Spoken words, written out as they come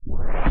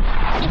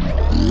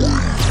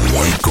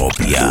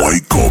Copia.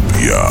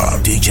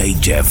 DJ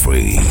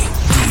Jeffrey.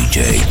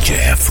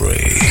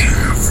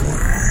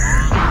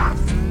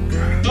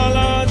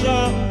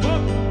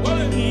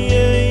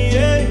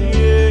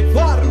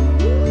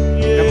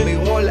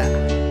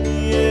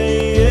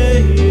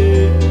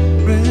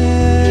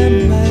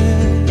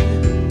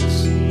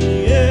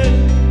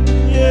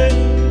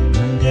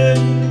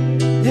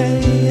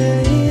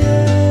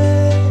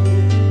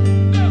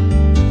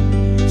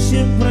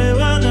 Siempre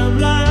van a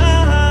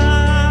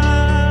hablar,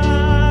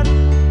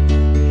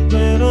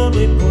 pero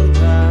no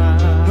importa.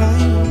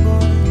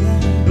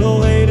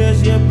 Los haters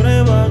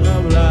siempre van a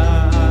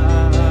hablar.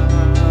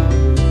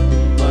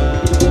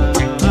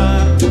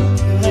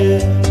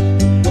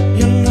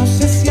 Yo no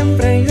sé,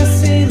 siempre yo he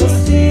sido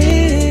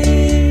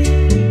así.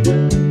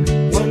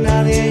 Por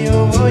nadie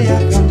yo voy a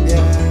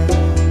cambiar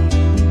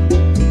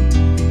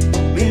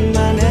mi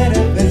manera de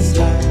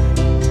pensar.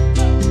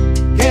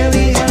 Que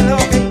digan lo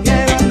que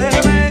quieran de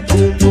mí.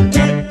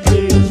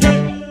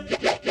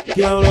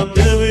 Que hablan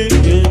de mí,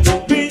 que me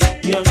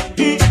pillan y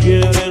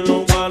quieren lo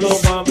malo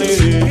para mí.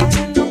 Digan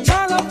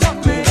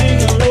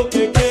lo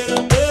que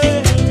quieran de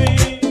mí,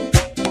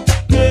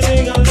 que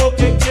digan lo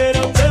que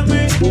quieran de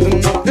mí. Tú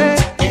no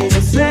crees que yo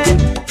sé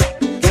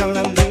que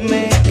hablan de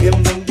mí, que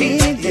me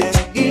envidian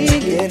y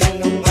quieren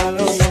lo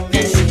malo de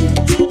mí.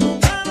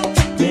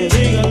 Que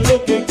digan lo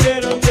que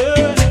quieran de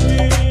mí.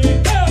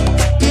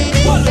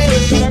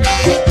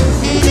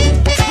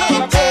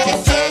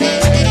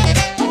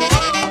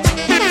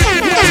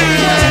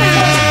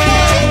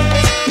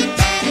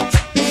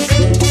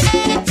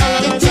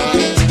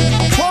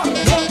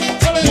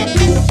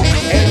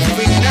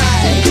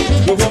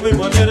 Yo a mi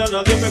manera,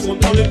 nadie me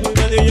controla y con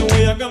nadie yo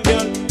voy a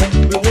cambiar.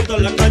 Me gusta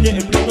la calle,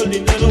 empleo el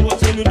dinero,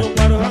 vacilo y no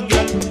paro a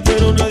janguear.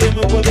 Pero nadie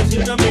me puede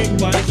decir a mí,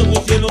 para eso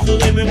puse los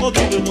sudos y me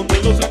motivo. No me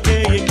lo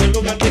saqué y en qué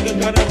lugar que el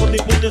carajo te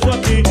puse eso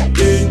aquí.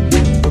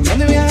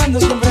 Ando viajando,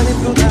 siempre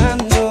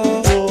disfrutando.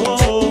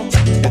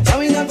 Esta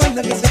vida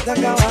cuenta que se está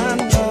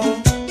acabando.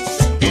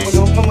 Por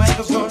un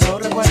momento solo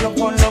recuerdo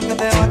por lo que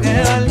te va a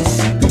quedar.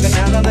 Porque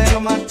nada de lo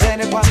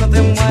material cuando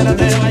te mueras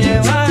te va a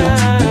llevar.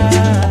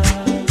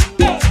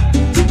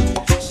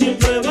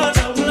 Siempre van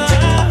a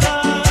hablar,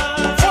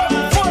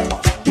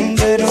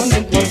 Pero no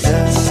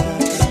importa,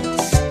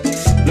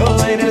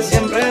 los haters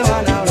siempre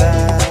van a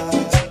hablar.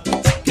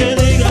 que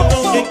digan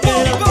lo que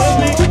quieran de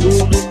mí. Tú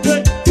no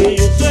crees que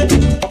yo sé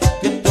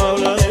que tú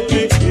hablas de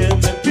mí, que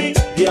me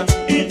envidia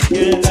y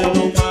quiere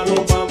lo malo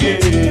para mí.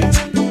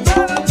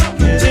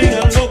 Que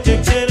digan lo que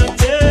quieran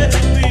de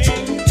mí,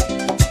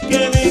 que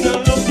digan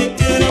lo que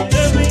quieran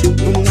de mí. Tú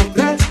no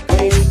crees que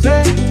yo sé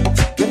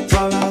que tú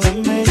hablas de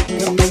mí, que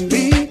me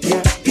envidia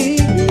y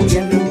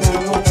tienes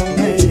malo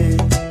también.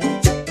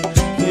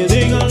 Que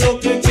digan lo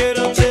que quieran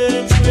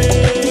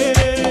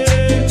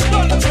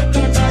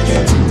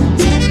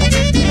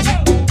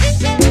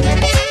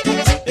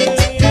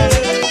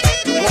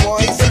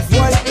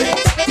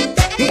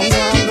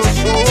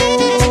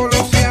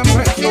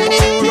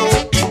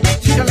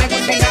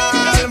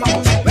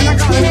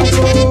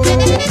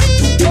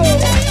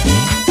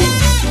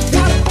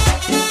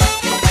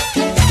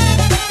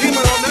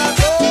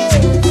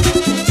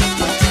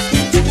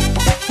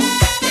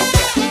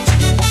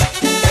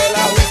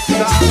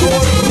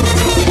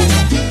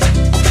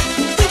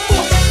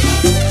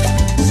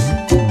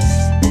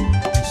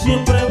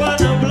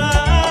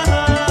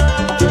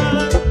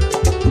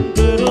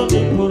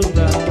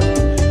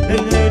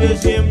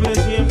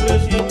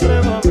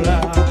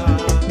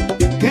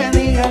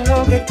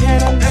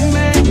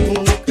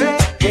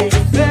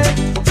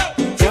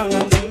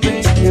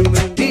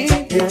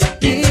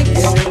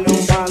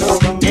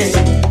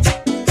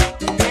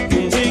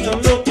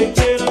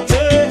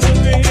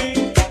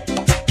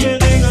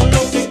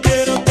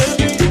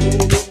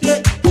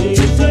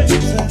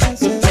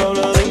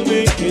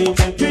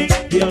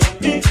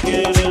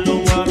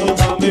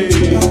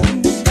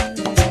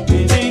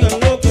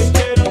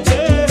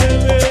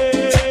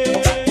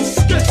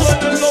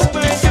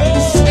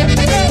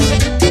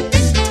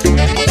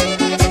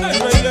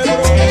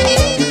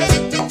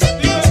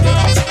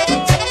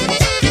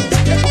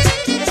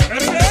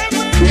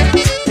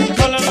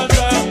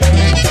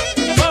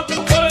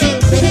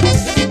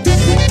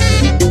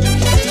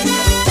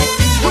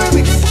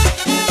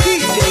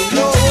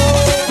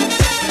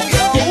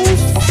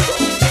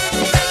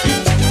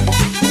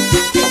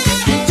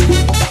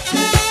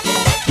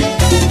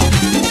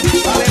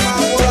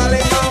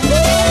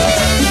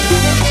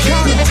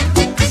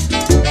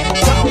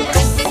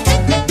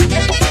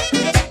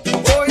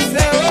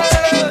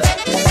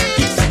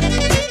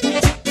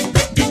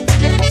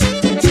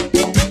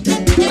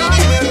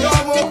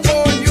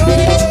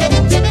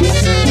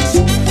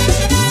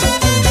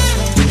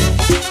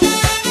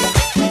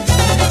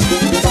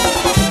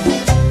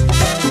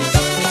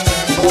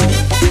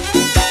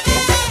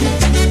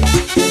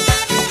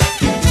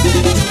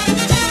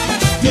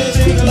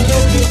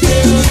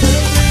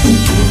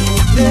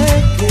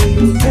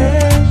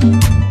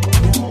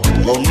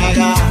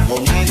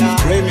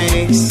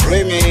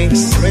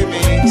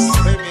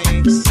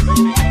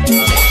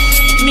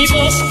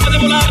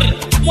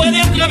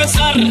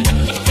atravesar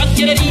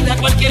cualquier herida,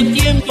 cualquier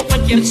tiempo,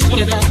 cualquier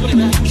soledad,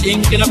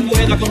 sin que la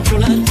pueda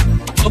controlar,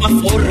 toma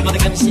forma de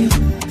canción.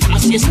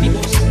 Así es mi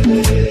voz.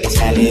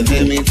 Sale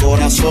de mi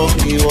corazón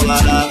y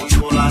volará,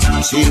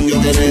 sin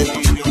yo querer,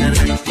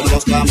 por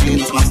los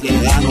caminos más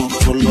lejanos,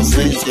 por los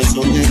sueños que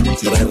soñé.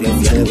 Será el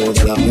reflejo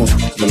del amor,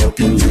 de lo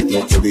que me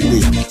tocó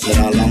vivir.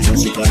 Será la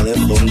música de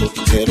fondo,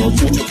 pero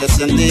mucho que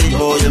sentí.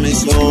 Oye mi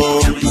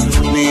son,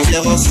 mi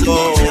viejo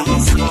son,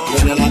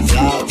 tiene la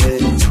clave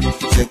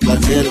de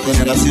cualquier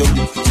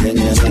generación. En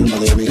el alma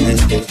de mi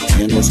gente,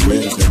 en los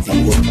cueros del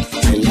tambor,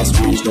 en las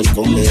manos del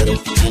condero,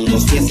 en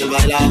los pies del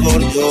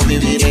bailador. Yo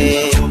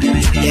viviré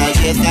y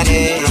allí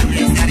estaré,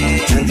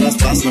 mientras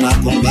pase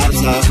una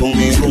comparsa, con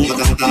mi rumba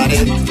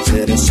cantaré.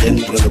 Seré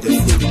siempre lo que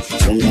fui,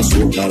 con mi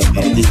azúcar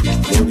para ti.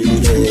 Yo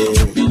viviré,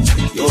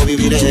 yo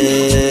viviré.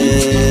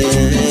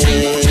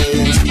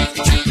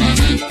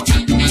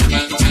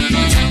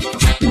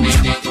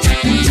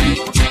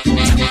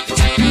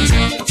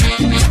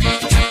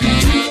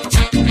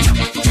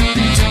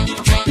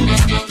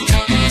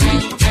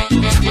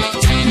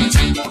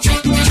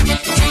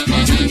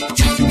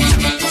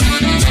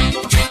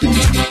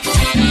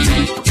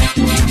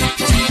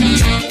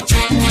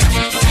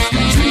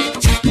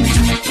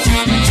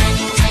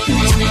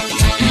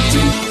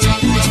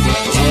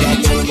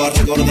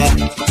 Recordar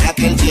de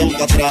aquel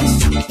tiempo atrás,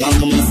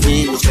 cuando me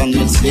fui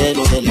buscando el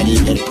cielo de la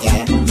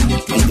libertad.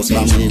 Tantos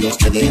amigos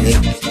que dejé,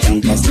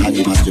 tantas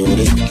lágrimas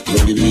lloré.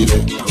 Yo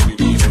viviré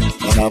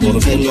para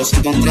volverlos a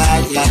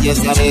encontrar. Aquí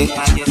estaré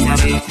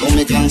con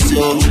mi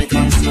canción,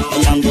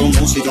 bailando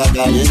música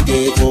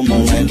caliente como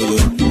el yo.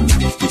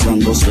 Y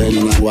cuando suene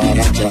una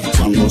guaracha,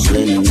 cuando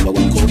suene un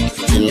guaguancó,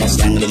 en la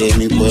sangre de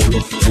mi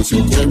pueblo, en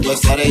su cuerpo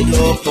estaré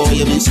yo.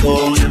 Oye mi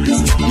son,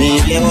 mi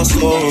viejo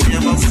son,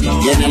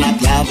 tiene la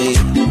clave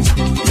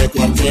de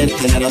cualquier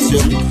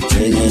generación.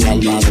 En el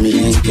alma de mi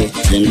gente,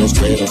 en los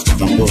cueros del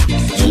tambor,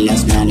 en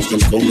las manos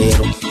del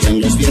condero,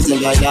 en los pies del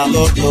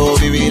bailador. Yo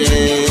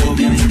viviré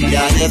y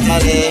allí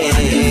estaré,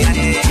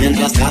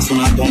 mientras pase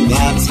una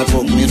comparsa,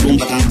 con mi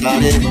rumba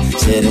cantaré.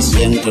 Seré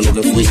siempre lo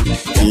que fui,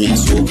 con mi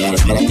azúcar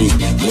para ti.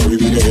 Yo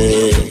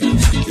viviré,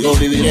 yo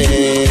viviré.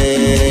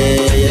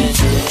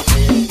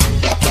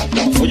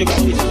 Oye,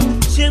 ¿cómo dice?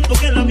 Siento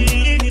que la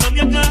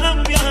vida me ha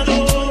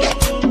cambiado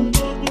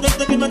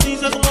desde que me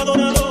atizas un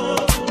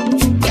adorador.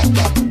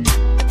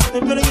 He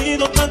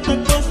perdido tantas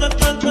cosas,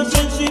 tanta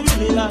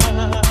sensibilidad,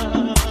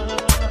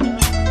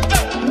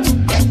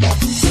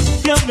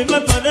 que a mí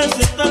me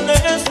parece tan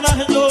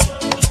extraño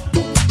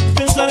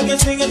pensar que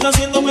sigues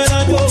haciéndome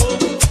daño.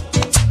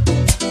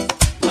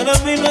 Para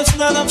mí no es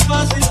nada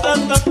fácil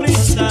tanta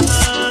prisa.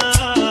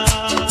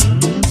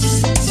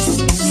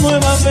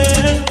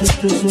 Nuevamente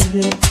te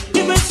soñé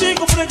y me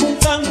sigo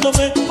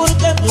preguntándome por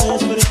qué me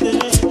desperté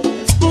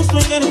justo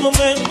en el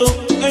momento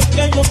en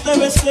que yo te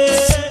besé.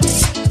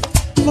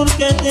 ¿Por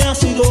qué te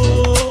has ido,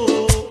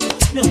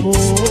 mi amor?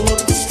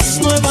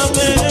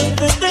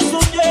 Nuevamente te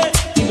soñé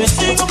y me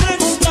sigo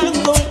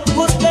preguntando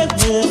por qué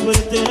me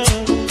desperté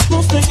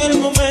justo en el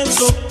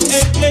momento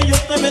en que yo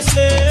te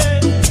besé.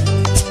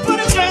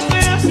 ¿Por qué te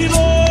has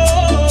ido?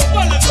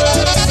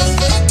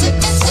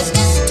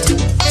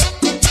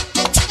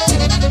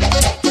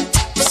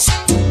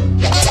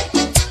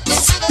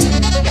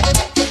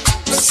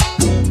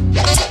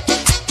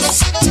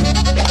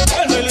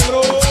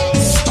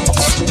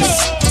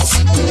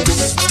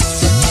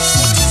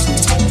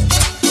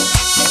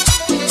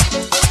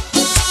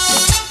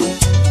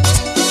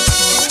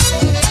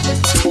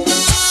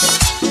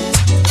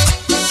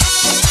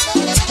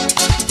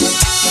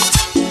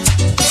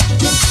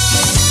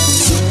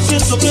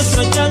 Que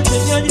extrañarte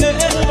me ha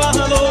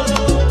llevado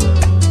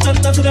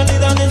tantas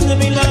realidades de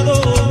mi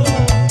lado,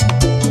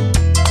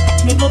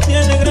 que no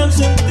tiene gran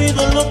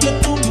sentido lo que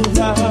tú me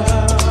das.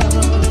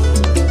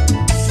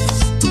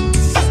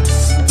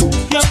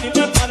 Y a mí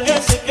me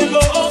parece que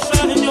los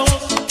años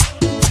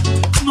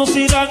nos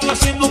irán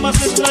haciendo más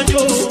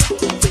extraños.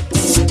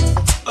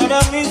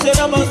 Para mí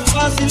será más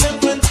fácil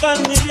enfrentar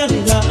mi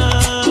realidad.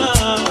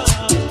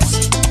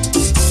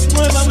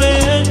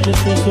 Nuevamente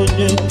te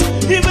soñé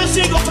y me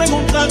sigo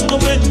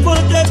preguntándome por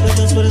qué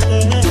te desperté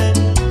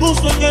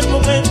justo en el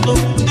momento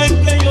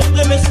en que yo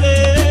te besé.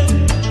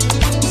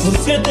 ¿Por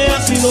qué te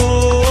has ido,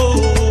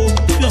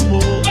 mi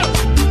amor?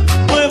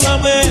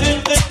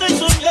 Nuevamente te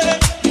soñé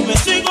y me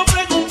sigo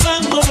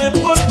preguntándome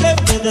por qué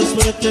te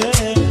desperté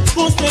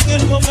justo en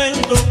el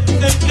momento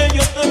en que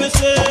yo te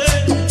besé.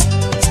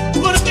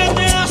 ¿Por qué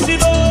te has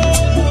ido?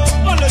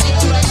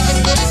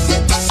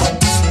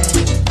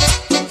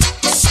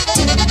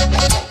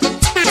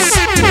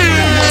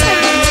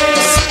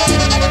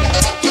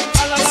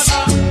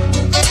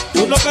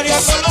 No quería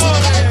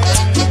colores,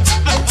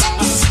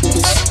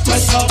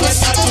 pues sobre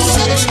esta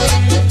noche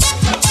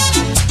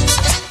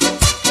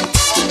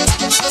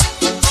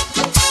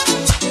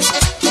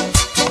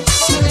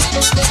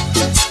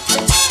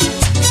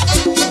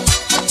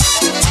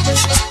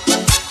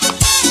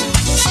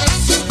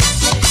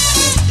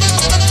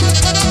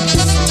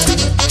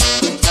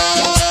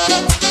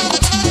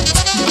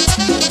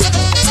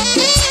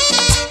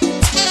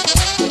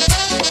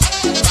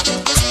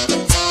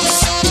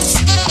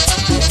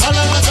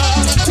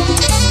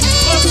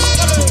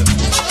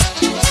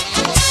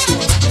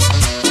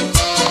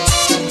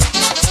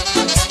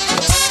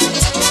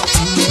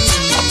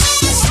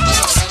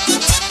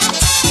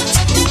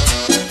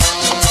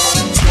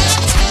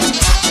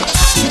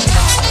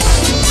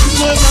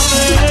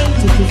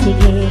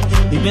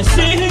Me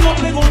sigo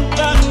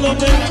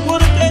preguntándome por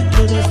qué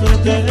te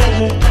desperté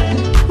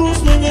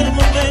justo en el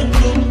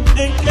momento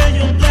en que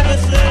yo te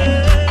besé.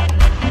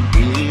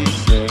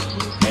 Dice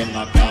en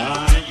la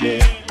calle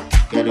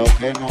que lo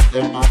que no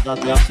te mata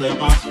te hace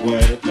más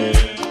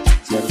fuerte.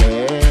 Se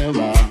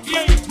eleva,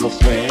 los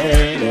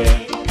veres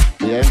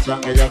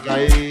piensan que ya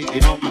caí y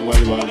no me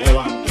vuelvo a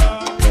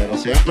levantar, pero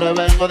siempre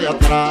vengo de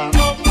atrás.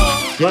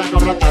 Sueno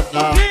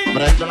ratata,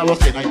 prendo la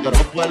bocina,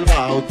 interrumpo el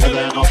bajo.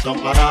 Ustedes no son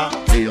para,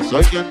 y yo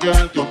soy quien tiene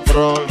el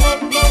control,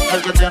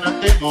 el que tiene el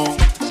timón.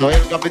 Soy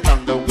el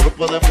capitán de un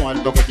grupo de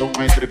muertos que son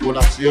mi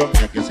tripulación, y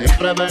es que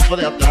siempre vengo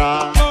de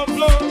atrás.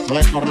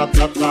 Sueno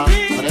ratata,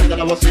 prendo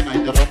la bocina,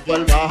 interrumpo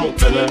el bajo.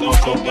 Ustedes no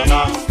son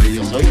para, y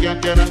yo soy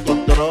quien tiene el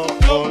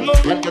control,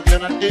 el que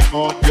tiene el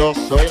timón. Yo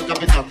soy el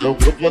capitán de un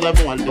grupo de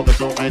muertos que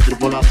son mi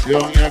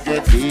tripulación, y es que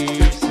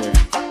dice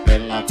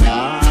en la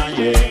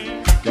calle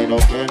que lo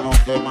que no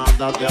te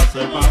mata te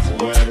hace más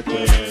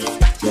fuerte.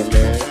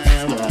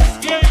 Celebra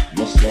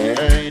los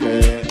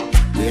aires,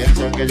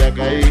 piensan que ya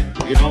caí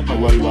y no me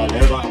vuelvo a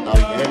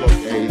levantar. De lo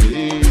que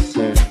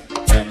dice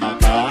en la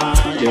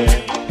calle,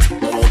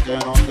 que lo que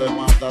no te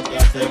mata te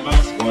hace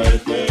más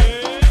fuerte.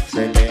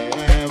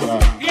 Celebra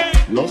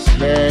los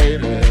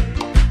aires,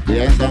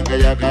 piensan que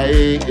ya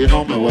caí y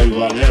no me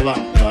vuelvo a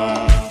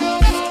levantar.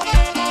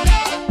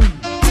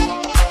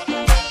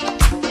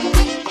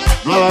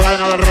 Nueva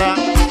vaina de rap,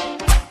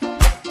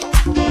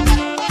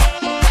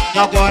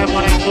 no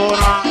cogemos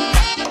ninguna.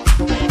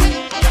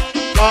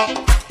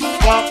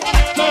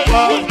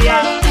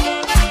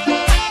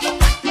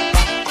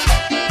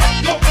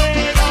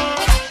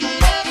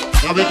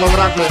 David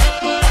cobrante,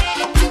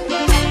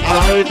 a la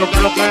David toca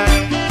lo que es.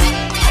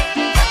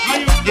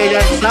 DJ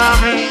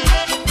examen,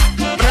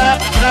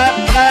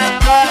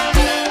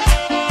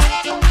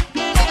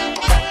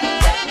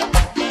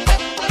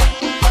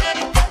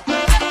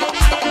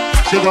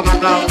 sigo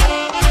cantando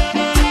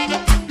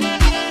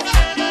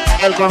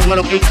el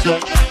consuelo 15.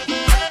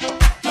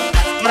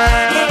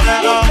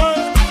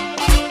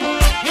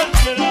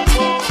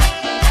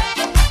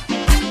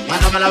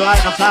 Mándame la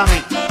vaina, Sammy.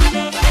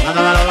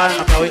 Mándame la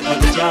vaina para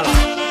escucharla.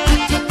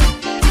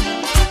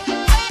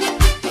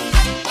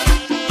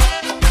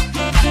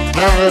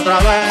 Prende otra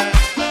vez.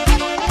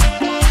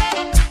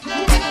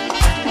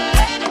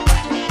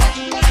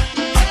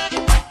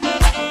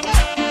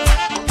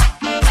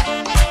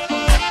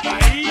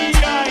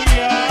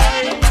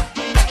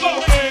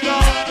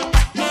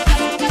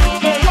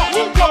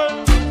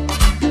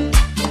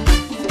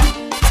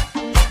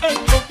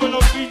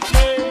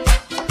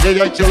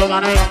 DJ Chulo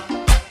Manera,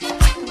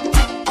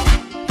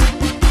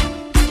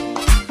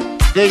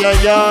 DJ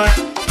Joy,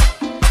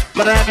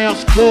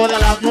 premios Q de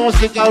la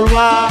música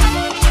urbana.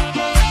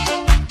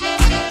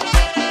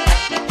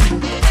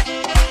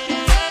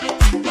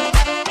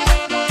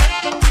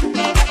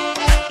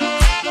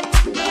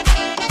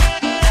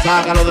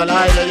 Sácalo del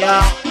aire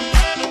ya,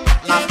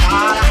 la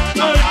cara.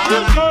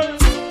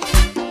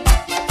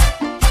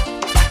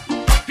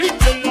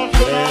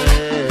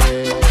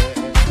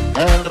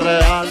 El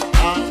real.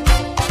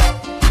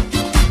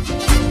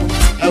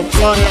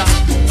 Euforia.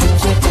 No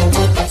sé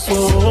cómo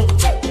pasó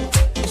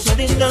esa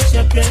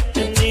distancia que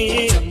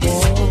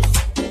teníamos,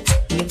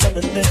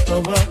 lentamente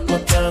estaba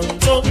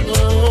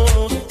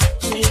matándonos.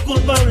 Sin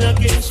culpable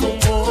aquí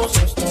somos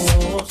los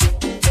dos,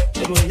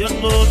 pero ella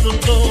no.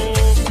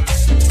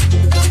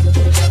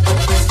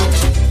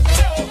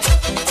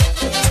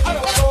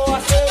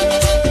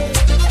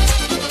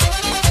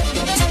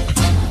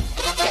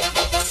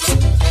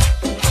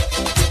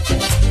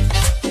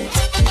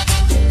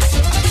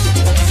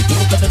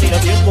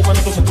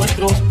 Cuando tus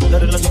encuentros, la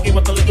relación que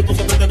iba tan lejos, tú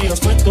siempre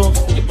tenías cuento.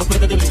 Yo me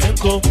perdí del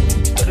intento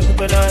de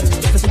recuperar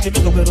este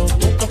sentimiento, pero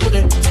nunca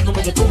pude, no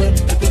me detuve.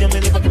 El que ya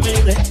me dijo que me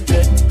ayude,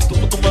 tú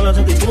no tomas las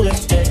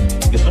actitudes,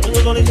 que para mí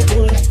no le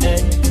hiciste,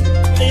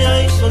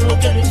 ella hizo lo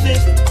que no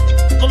hiciste,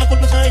 no la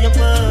culpes a ella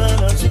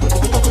más, siempre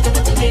tú no te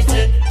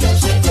entendiste. No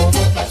sé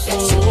cómo pasó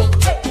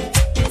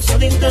esa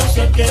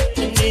distancia que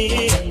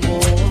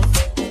teníamos,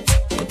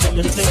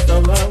 totalmente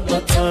estaba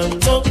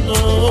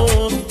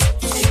matándonos.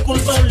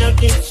 Culpable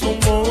aquí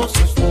somos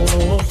los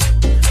dos,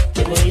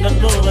 pero ella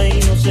no va y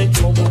no sé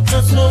cómo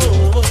pasó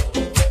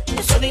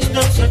esa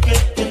distancia que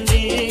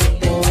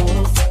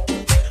teníamos,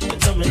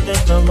 lentamente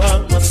estaba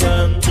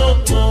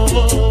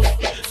matándonos.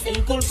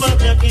 El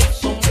culpable aquí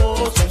somos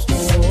los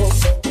dos,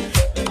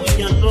 pero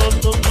ella no.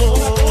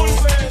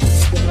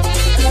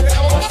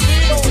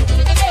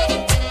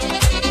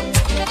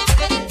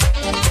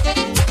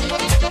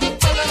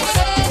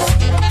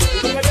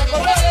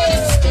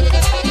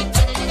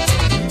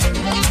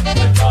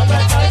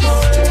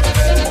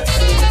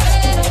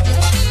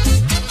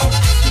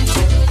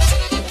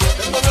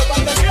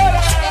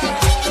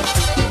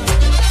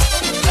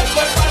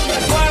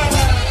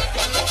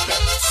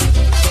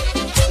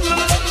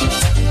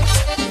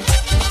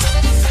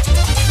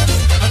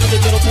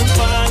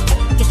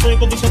 Estoy en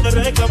condición de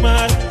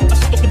reclamar,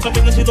 acepto que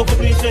también he sido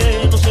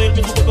cómplice. No soy el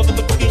mismo cuerpo que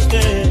te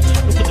cogiste,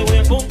 lo que te voy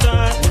a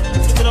contar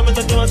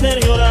sinceramente te va a hacer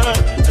llorar.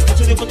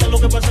 se dio cuenta de lo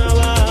que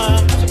pasaba.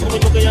 Se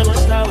comentó que ya no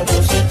estaba,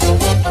 entonces todo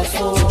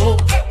pasó.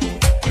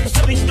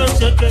 Esa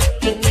distancia que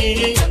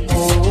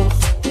teníamos,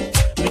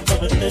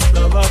 lentamente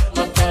estaba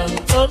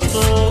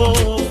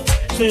matándonos.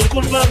 Si el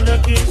culpable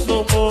aquí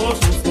somos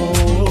los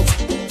dos,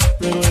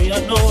 pero ella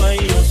no, ahí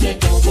yo sé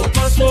cómo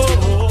pasó.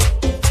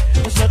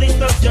 Esa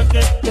distancia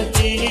que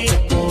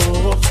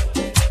teníamos,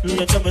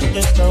 lentamente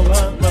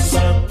estaba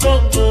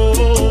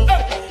matándonos.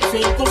 Si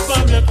el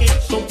culpable aquí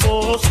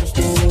somos los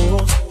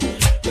dos,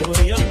 pero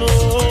ella no.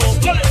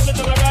 ¡Dale,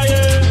 vete a la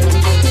calle!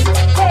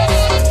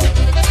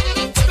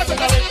 ¡Ese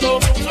talento,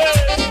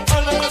 a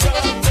la casa!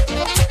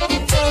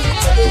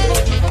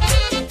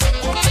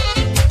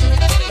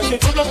 ¡Ese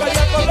culo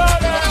caía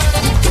colores!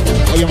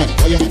 Óyeme.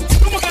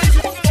 ¿Cómo que dice?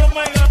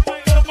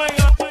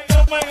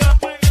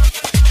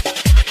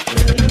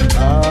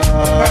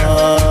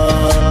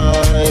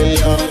 Ay,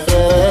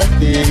 hambre de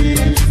ti,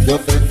 yo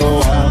tengo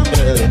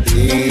hambre de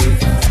ti.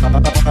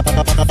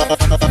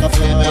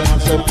 Mi alma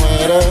se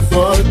muere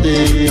por ti,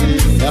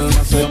 mi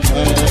alma se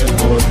muere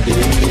por ti.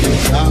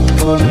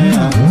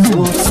 Sangonean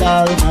sus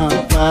almas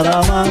para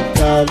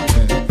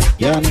matarme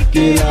y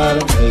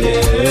aniquilarme.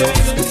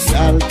 Y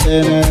al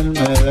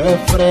tenerme de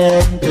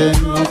frente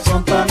no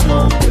son tan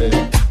hombres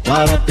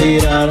para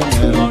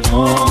tirarme o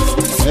no.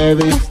 He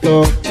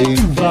visto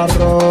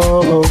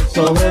infrarrojo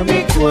sobre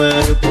mi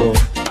cuerpo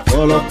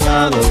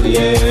colocado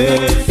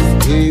bien,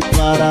 y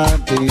para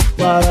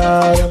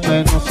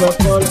dispararme no sé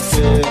por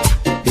qué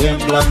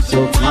tiemblan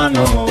sus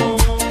manos.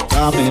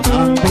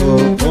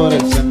 Caminando por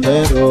el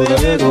sendero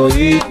del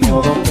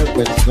egoísmo, donde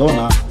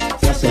personas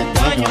se hacen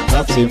daño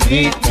a sí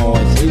mismo.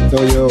 Existo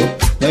yo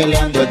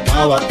peleando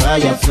esta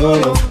batalla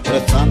solo,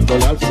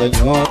 rezándole al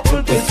Señor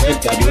porque sé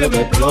que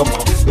llueve plomo.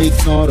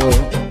 Ignoro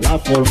la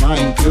forma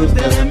en que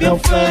ustedes me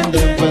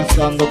ofenden,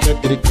 pensando que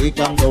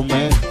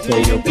criticándome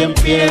soy yo quien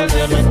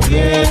pierde. No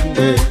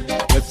entiende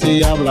que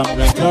si hablan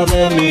frente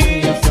de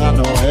mí, esa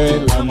no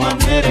es la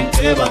manera en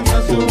que van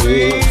a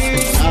subir.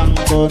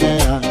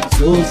 Sangonean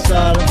sus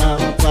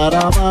armas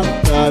para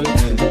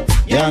matarme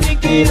y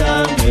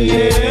aniquilarme,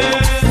 y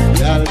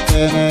al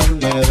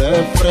tenerme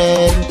de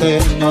frente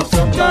no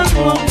son tan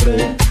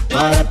hombres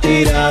para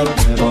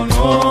tirarme o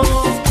no.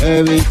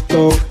 He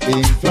visto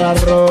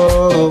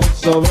infrarrojo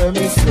sobre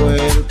mi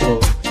cuerpo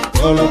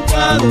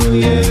colocado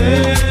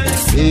bien,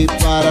 y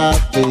para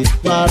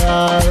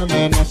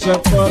dispararme no sé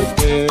por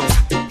qué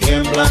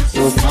tiemblan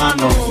sus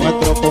manos.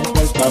 Nuestro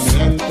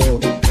comportamiento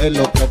es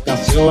lo que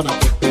ocasiona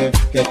que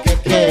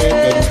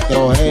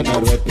nuestro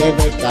género esté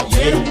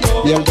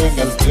decayendo. Pierden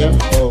el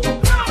tiempo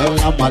en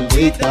la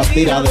maldita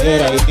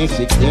tiradera y ni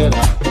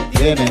siquiera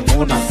tienen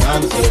una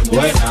canción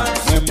buena.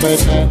 Me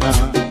envenena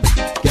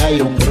que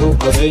hay un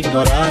grupo de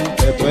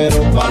ignorantes,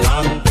 pero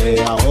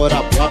pa'lante.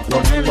 Ahora voy a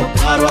ponerlo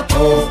claro a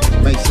todos.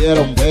 Me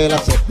hicieron ver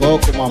hace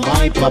poco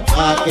mamá y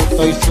papá que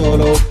estoy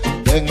solo,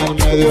 que en el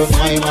medio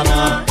no hay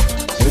maná.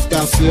 Sus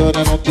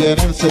canciones no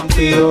tienen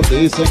sentido,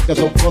 dicen que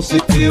son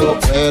positivos,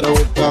 pero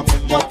buscan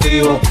un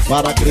motivo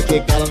para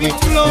criticar mi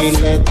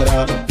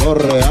letra. Lo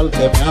real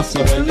que me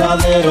hace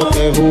verdadero,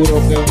 te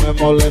juro que me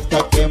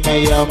molesta que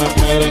me llamen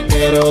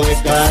merenguero de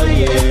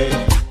calle,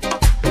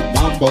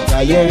 mambo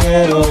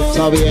callejero,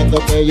 sabiendo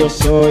que yo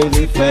soy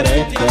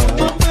diferente.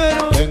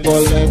 Tengo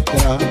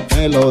letra,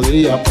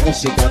 melodía,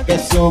 música que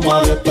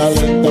suma de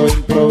talento e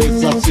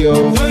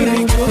improvisación.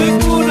 Mi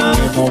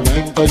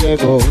momento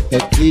llegó,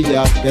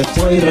 tequilla, que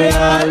soy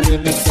real y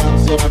mis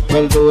canciones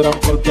perduran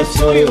porque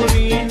soy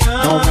original.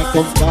 No me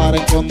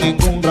comparen con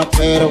ningún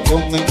rapero,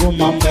 con ningún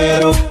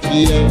mambero,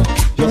 y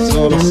yo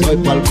solo soy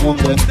para el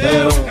mundo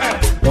entero.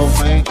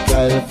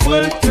 Omega el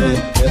fuerte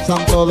de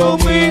Santo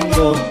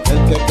Domingo, el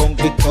que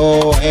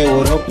conquistó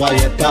Europa y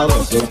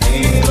Estados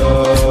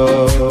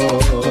Unidos.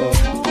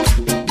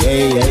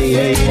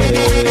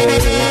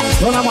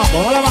 No la mató.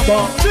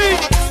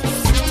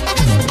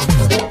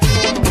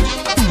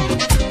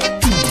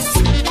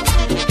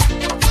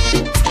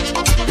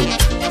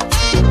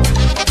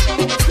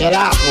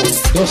 Carajo,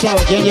 tú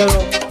sabes quién llegó,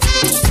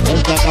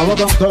 el que acabó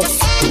con todo.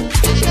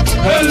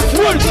 ¡El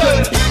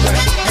fuerte!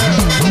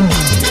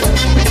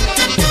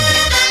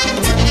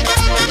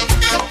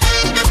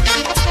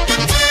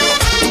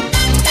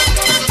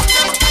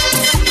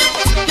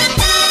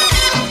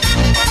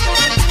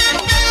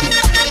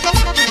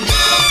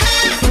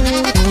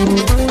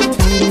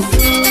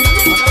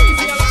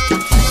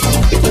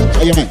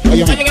 Óyeme.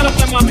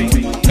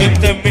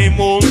 Este es mi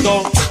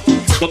mundo,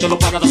 donde los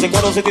panas se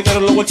conocen, dinero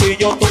en los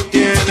bolsillos tú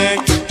tienes.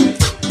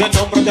 De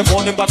nombre te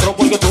ponen patrón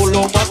porque tú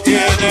lo más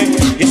tienes.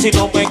 Y si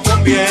no me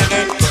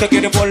conviene, te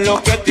quieren por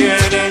lo que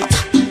tienes.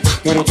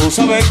 Pero tú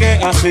sabes que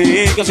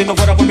así, que si no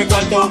fuera por mi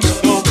cuarto,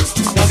 no,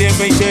 nadie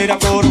me hiciera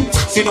coro.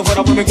 Si no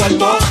fuera por mi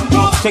cuarto,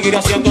 no,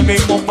 seguiría siendo el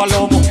mismo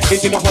palomo. Y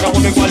si no fuera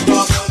por mi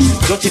cuarto,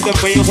 los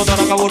chistes míos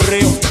sonarán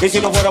aburridos. Y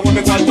si no fuera por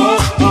mi cuarto,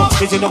 no,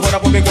 y si no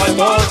fuera por mi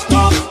cuarto,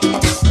 no.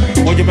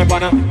 Óyeme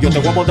pana, yo te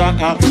voy a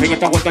montar, en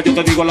esta vuelta yo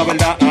te digo la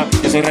verdad,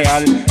 yo soy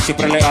real,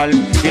 siempre leal,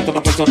 y esto no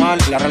es personal,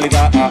 la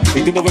realidad,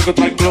 y tú no ves que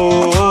trae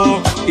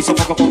club, y se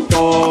foca con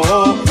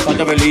todo, par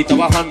de velitas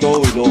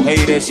bajando, y los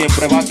haters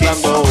siempre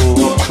vaciando,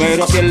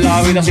 pero así es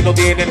la vida, si no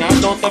tienen nada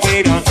no te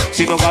miran,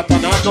 si no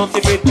gastan nada no te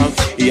invitan,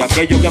 y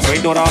aquellos que me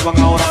ignoraban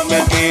ahora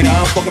me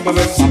miran, porque me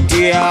ven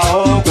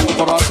maquillado, con mi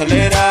coro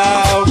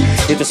acelerado,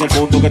 y este es el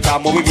mundo que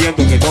estamos viviendo,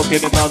 que no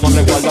tiene nada, no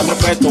le guarda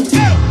respeto.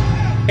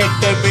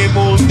 Este es mi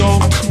mundo,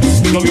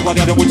 lo vivo a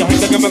diario, mucha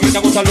gente que me brinda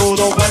un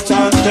saludo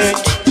bastante,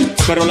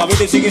 pero la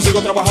vida y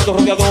sigo trabajando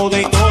rodeado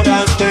de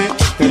ignorantes,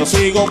 pero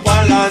sigo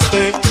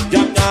pa'lante,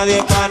 ya nadie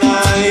es pa'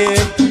 nadie.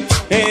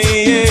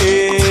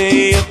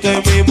 Este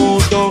es mi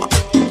mundo,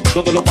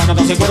 donde los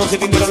panas se coro sin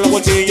dinero en los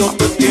bolsillos,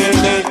 ¿tú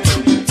entiendes?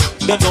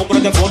 De nombre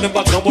te ponen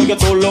patrón porque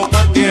tú lo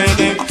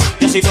mantienes,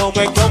 y si no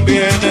me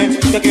conviene,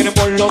 te quieren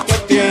por lo que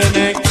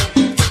tienes,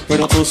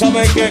 pero tú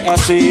sabes que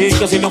así,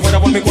 que si no fuera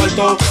por mi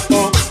cuarto,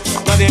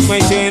 nadie me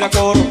hiciera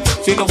coro.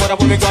 Si no fuera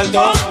por mi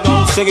cuarto,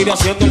 no, seguiría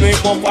siendo el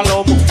mismo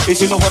palomo. Y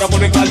si no fuera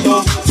por mi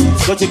cuarto,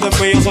 los chistes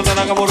míos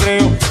sonarán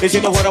aburridos. Y si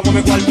no fuera por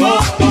mi cuarto,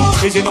 no,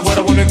 y si no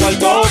fuera por mi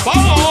cuarto,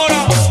 ¡vamos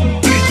ahora!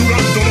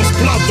 Triturando los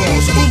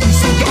platos, un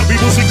tsunami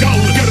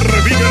musical que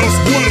revive los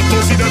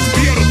muertos y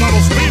despierta a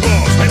los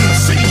vivos. El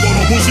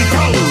símbolo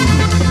musical.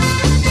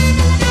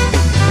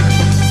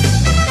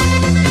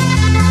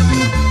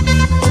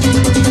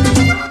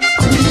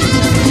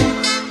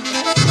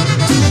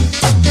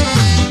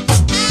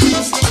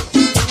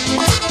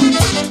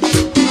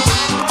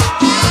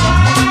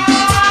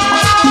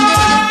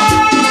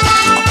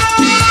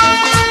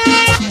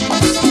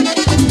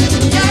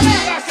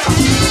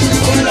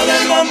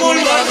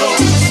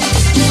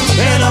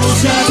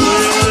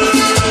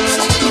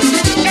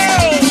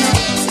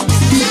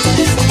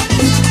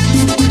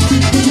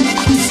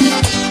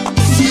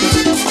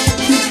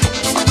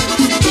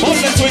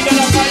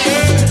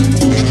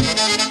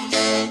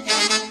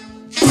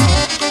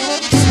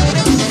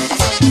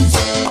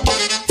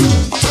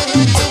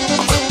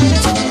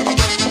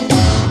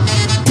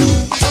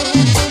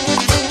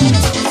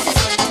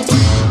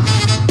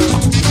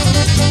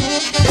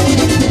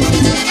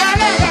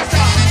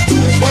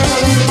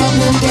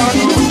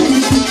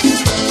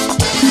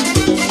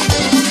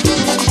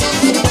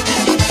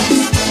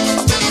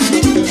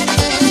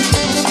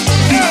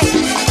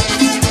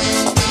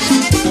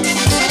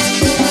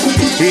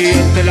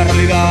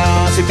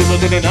 Si tú no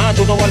tienes nada,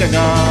 tú no vales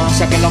nada.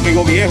 Si aquel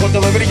amigo viejo te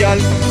ve brillar,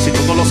 si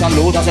tú no lo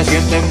saludas, se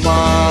sienten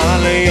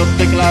mal. Y yo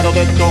estoy claro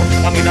de esto,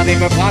 a mí nadie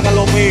me paga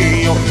lo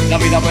mío. La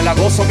vida me la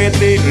gozo mi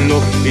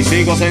estilo y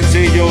sigo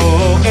sencillo.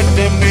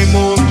 Este es mi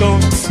mundo,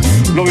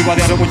 lo vivo a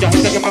diario, mucha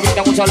gente que me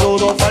brinda un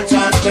saludo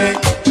falsante,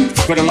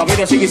 pero la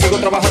vida sigue y sigo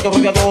trabajando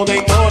rodeado de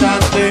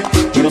ignorantes,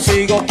 pero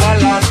sigo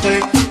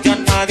pa'lante, ya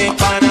nadie es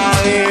pa'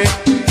 nadie.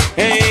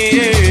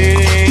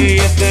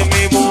 Este es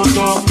mi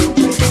mundo,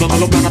 donde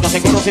los planas te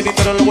hacen coro sin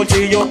dinero en los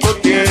bolsillos, tú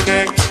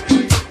tienes.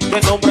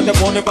 De nombre te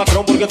pone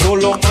patrón porque tú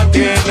lo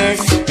mantienes,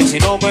 y si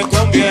no me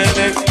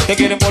conviene, te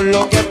quieren por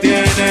lo que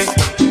tienes,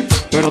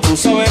 pero tú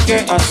sabes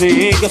que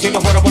así, que si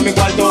no fuera por mi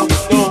cuarto,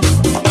 no,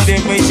 nadie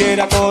me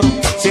hiciera coro.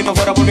 Si no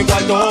fuera por mi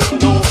cuarto,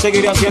 no,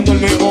 seguiría siendo el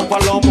mismo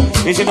palomo.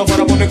 Y si no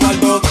fuera por mi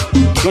cuarto,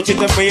 los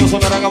chistes míos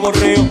sonarán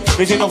aburridos.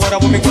 Y si no fuera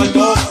por mi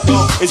cuarto,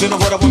 no, y si no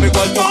fuera por mi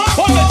cuarto,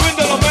 ponle el twin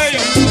de los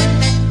bellos.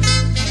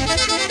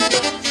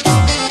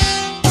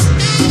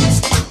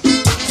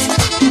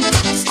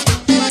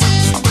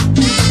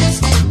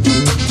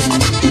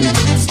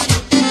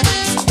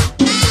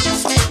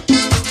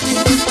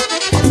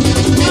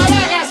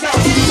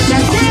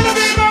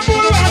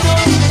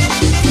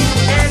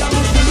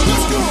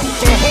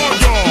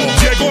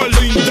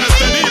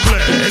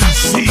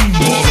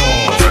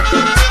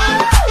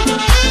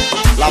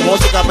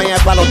 Música mía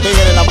es para los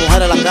tigres, las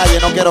mujeres en la calle,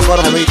 no quiero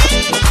coro de bicho.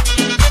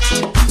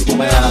 Si tú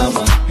me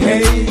amas,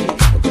 hey,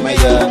 ¿por qué me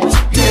llamas?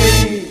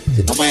 Hey,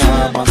 si no me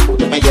amas, ¿por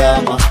qué me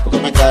llamas? ¿Por qué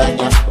me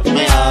engañas? ¿Por qué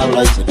me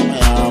hablas? Y si no me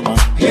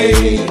amas,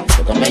 hey,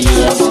 ¿por qué me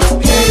llamas?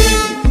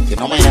 Hey, si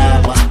no me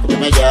amas, ¿por qué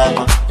me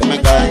llamas? ¿Por qué me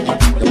engañas?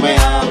 ¿Por qué me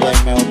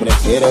hablas? Y mejor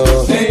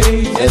prefiero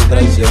ser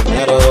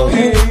traicionero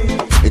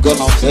y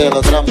conocer a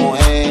otra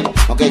mujer,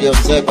 aunque yo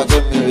sepa que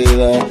en mi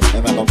vida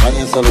que me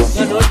acompañe solo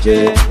una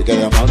noche y que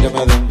de amor que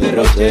me dé un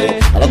derroche.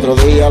 Al otro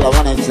día al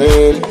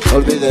amanecer,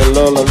 olvide el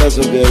olor de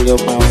su piel, yo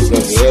mejor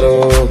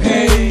prefiero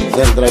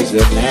ser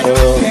traicionero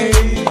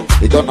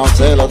y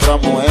conocer a otra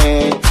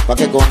mujer, pa'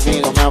 que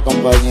conmigo me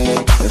acompañe,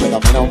 que me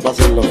camina un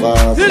paso en lo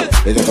fácil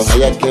y que con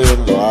ella es que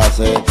bien lo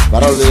hace,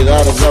 para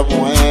olvidar a esa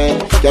mujer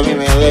que a mí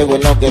me debo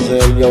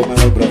enloquecer, yo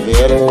mejor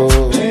prefiero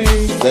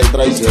ser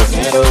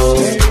traicionero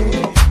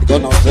y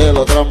conocer a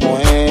otra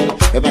mujer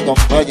que me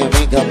acompañe en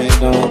mi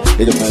camino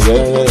y que me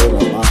lleve de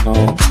la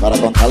mano para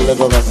contarle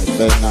todas mis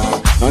penas.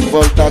 No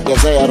importa que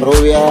sea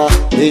rubia,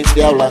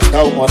 india,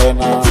 blanca o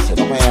morena,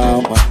 si no me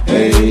ama,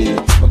 hey,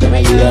 ¿por qué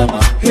me llama?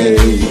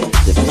 Hey,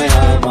 si no me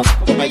ama,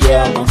 ¿por qué me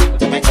llama? ¿Por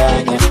qué me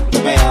engaña? ¿Por qué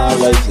me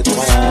habla? Y si no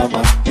me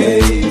ama,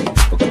 hey,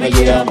 ¿por qué me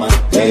llama?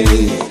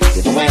 Hey,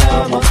 si no me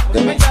ama, ¿por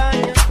qué me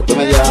engaña? ¿Por qué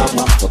me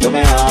llama? ¿Por qué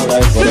me habla?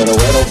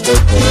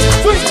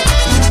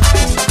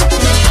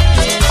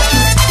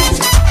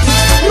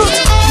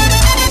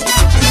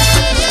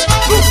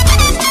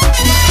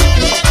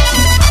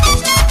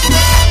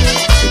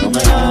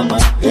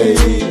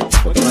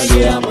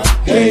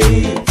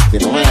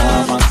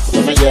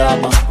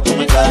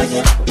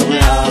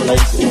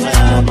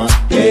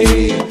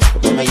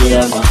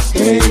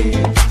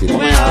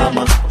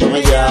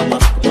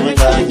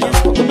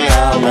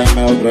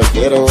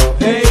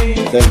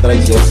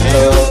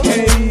 traicionero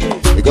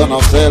y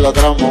conocer a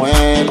otra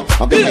mujer,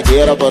 aunque me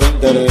quiera por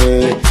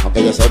interés, aunque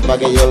ella sepa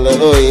que yo le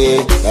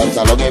doy el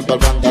talón y para el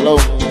pantalón,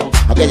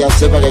 aunque ella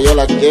sepa que yo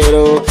la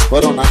quiero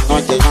por una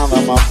noche y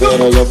nada más,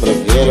 pero yo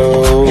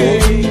prefiero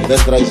ser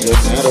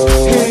traicionero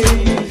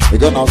y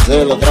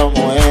conocer a otra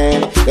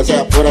mujer, que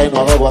sea pura y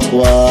no haga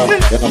guaguá,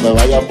 que no me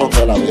vaya a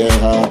poner la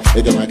vieja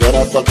y que me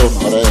quiera cortar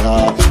una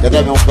oreja, que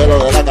tenga un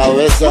pelo de la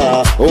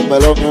cabeza, un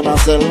melón y una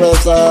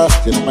cerveza.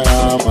 Si no me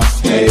ama,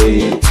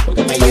 hey, ¿por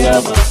qué me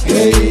llama?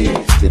 Hey,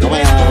 si no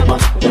me ama,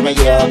 ¿por qué me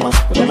llama?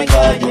 ¿Por qué me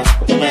engaña?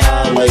 ¿Por qué me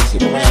habla? Y si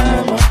no me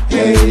ama,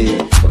 hey,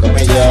 ¿por qué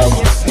me llama?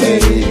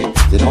 Hey,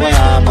 si no me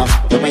ama,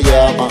 ¿por qué me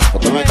llama? ¿Por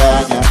qué me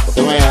engaña? ¿Por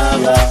qué me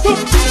habla?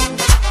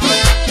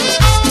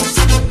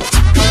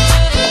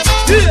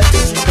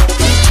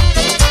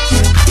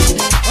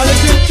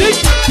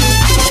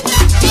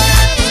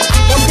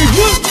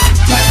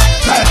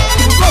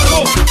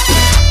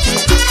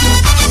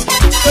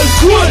 El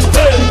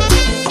fuerte.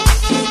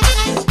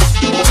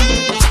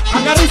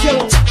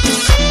 Acarícialo.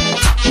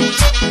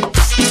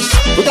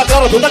 ¿Tú estás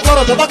claro? ¿Tú estás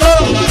claro? ¿Tú estás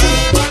claro?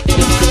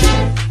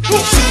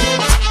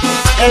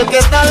 El que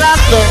está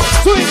hablando.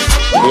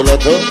 Dile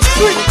tú.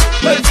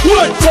 El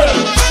fuerte.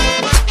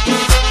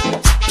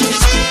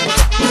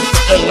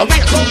 Es lo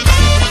mejor.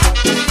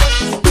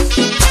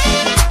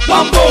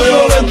 Mambo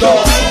violento.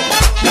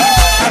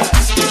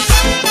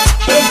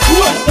 El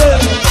fuerte.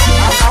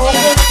 Acabó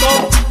con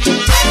todo.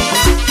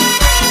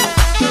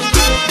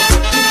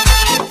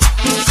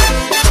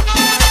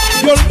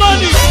 Your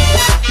money.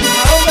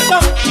 ¿A dónde está?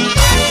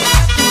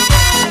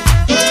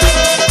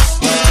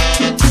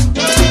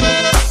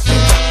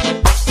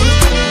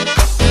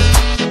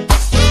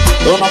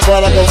 Tú no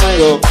puedes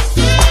conmigo,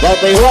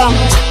 papi Juan.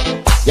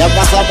 Ya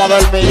pasamos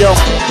del millón,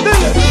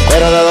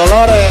 pero de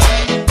dolores.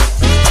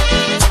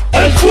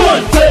 El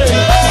fuerte.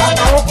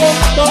 Acabó con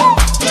todo.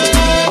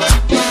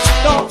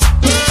 No.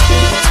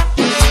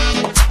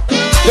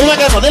 Dile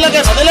que no, dile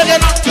que no, dile que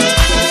no.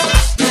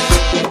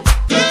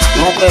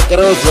 No te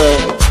cruces,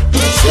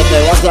 que te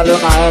va a salir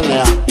una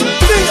hernia.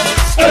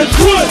 El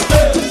fuerte.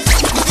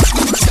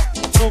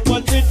 No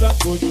maldita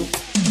coño,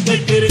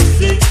 te quieres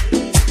ser.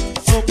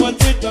 No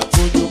maldita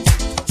coño,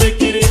 te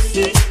quieres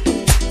ser.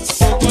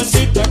 No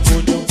maldita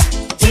coño,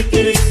 te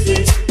quieres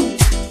ser.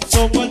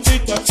 No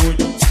maldita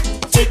coño,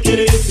 te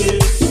quieres ser.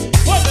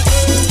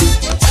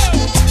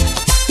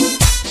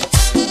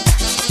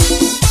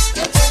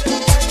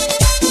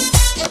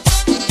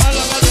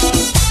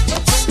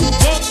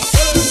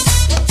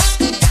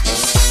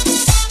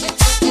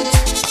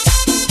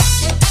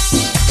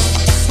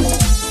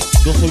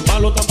 No soy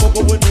malo,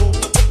 tampoco bueno,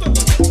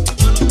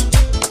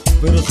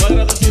 pero soy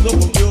agradecido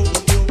con Dios.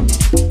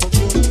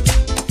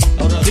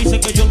 Ahora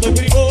dicen que yo estoy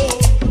bribón,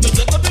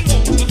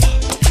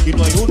 y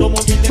no hay uno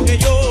más humilde que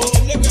yo.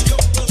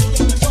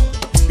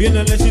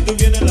 Viene el éxito y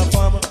viene la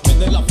fama,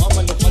 venden la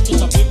fama en los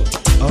falsos amigos.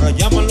 Ahora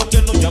llaman lo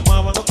que nos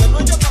llamaban, lo que no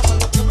llamaban,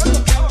 lo que me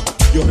bloqueaban.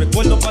 Yo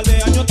recuerdo un par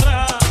de años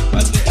atrás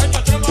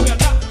no había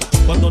nada,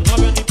 cuando no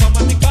había ni para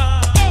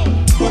masticar.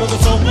 Pero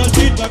que son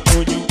malditas,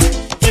 coño,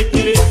 te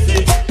quieres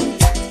ser.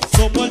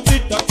 Son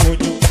malditas,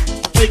 coño,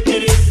 te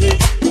quieres ser.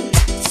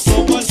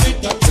 Son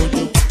malditas,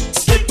 coño,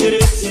 te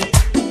quieres ser.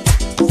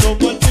 Son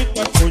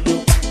malditas, coño,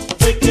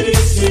 te quieres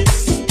ser.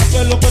 ¿Qué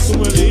es lo que tú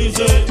me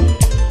dices?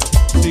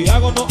 Si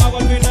hago no hago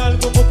al final,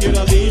 como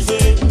quiera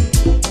dice.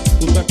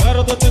 Tú estás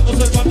claro, te tengo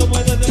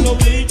observándome desde los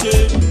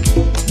bliches.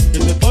 Que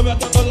te estoy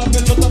atando la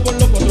pelota por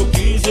los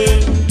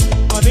 4-15.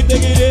 A ti te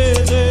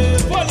quieres ser,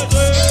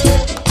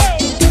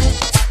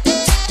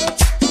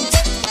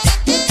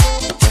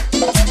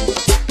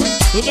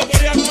 tú te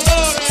querías colores.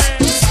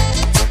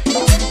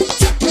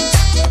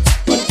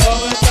 ¿Cuánto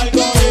me está el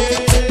color?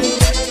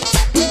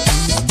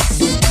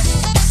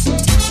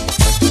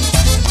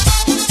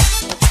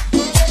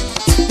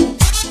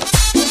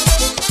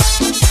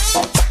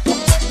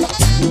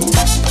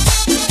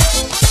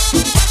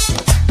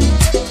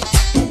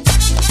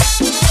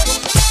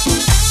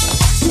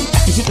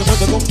 Y si te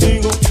metes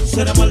conmigo,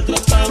 será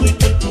maltratado y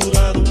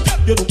torturado.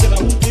 Yo nunca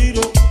daba un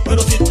tiro,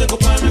 pero si tengo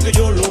pana que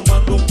yo lo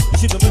mando. Y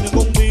si te metes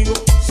conmigo,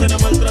 será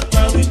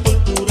maltratado y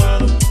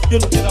torturado. Yo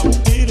no te da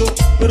un tiro,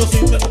 pero si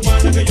tengo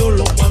pana que yo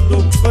lo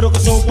mando. Pero que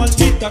son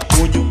malditas,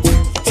 coño,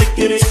 te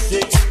quieres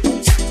ser.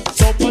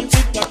 Son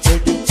malditas,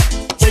 coño,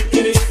 te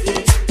quieres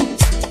ser.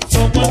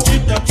 Son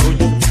malditas,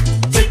 coño,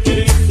 te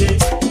quieres ser.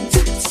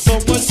 Son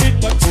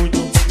malditas,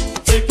 coño,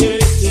 te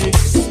quieres ser.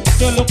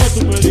 ¿Qué es lo que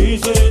tú me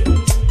dices?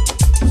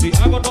 Si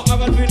hago no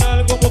hago al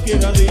final, como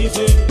quiera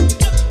dice.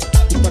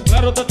 Está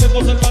claro, te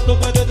tengo cerca.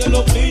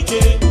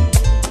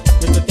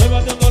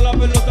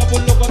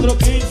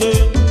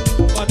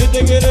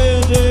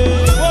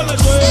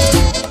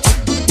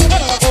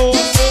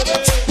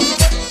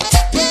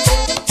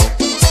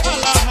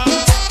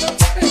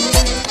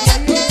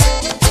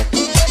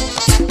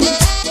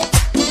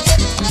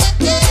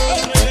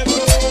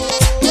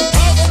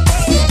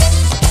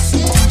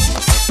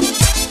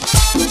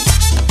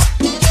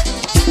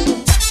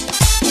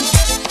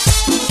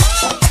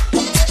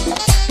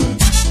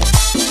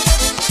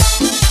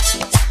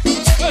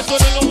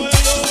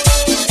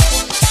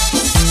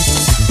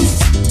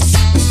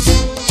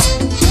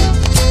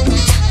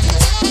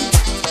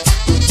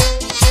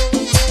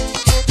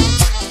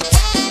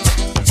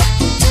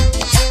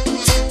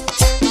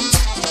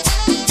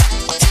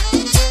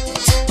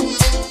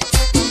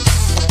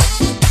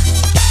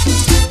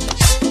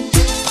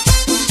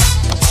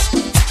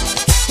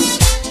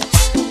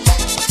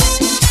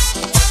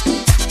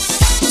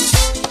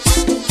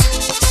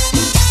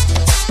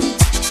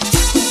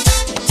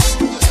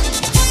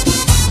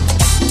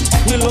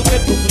 lo que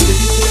tú me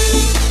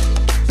dices.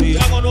 Si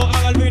hago o no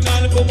haga al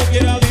final como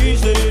quiera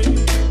dice.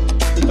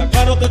 Está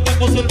claro te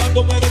tengo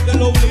observando pero que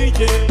lo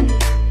bliche.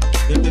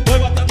 Te estoy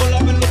batando la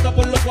pelota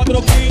por los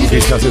 415.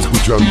 Estás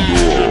escuchando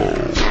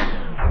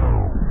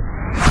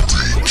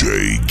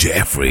DJ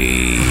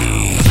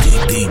Jeffrey.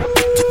 DJ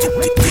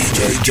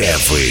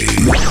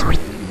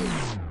Jeffrey.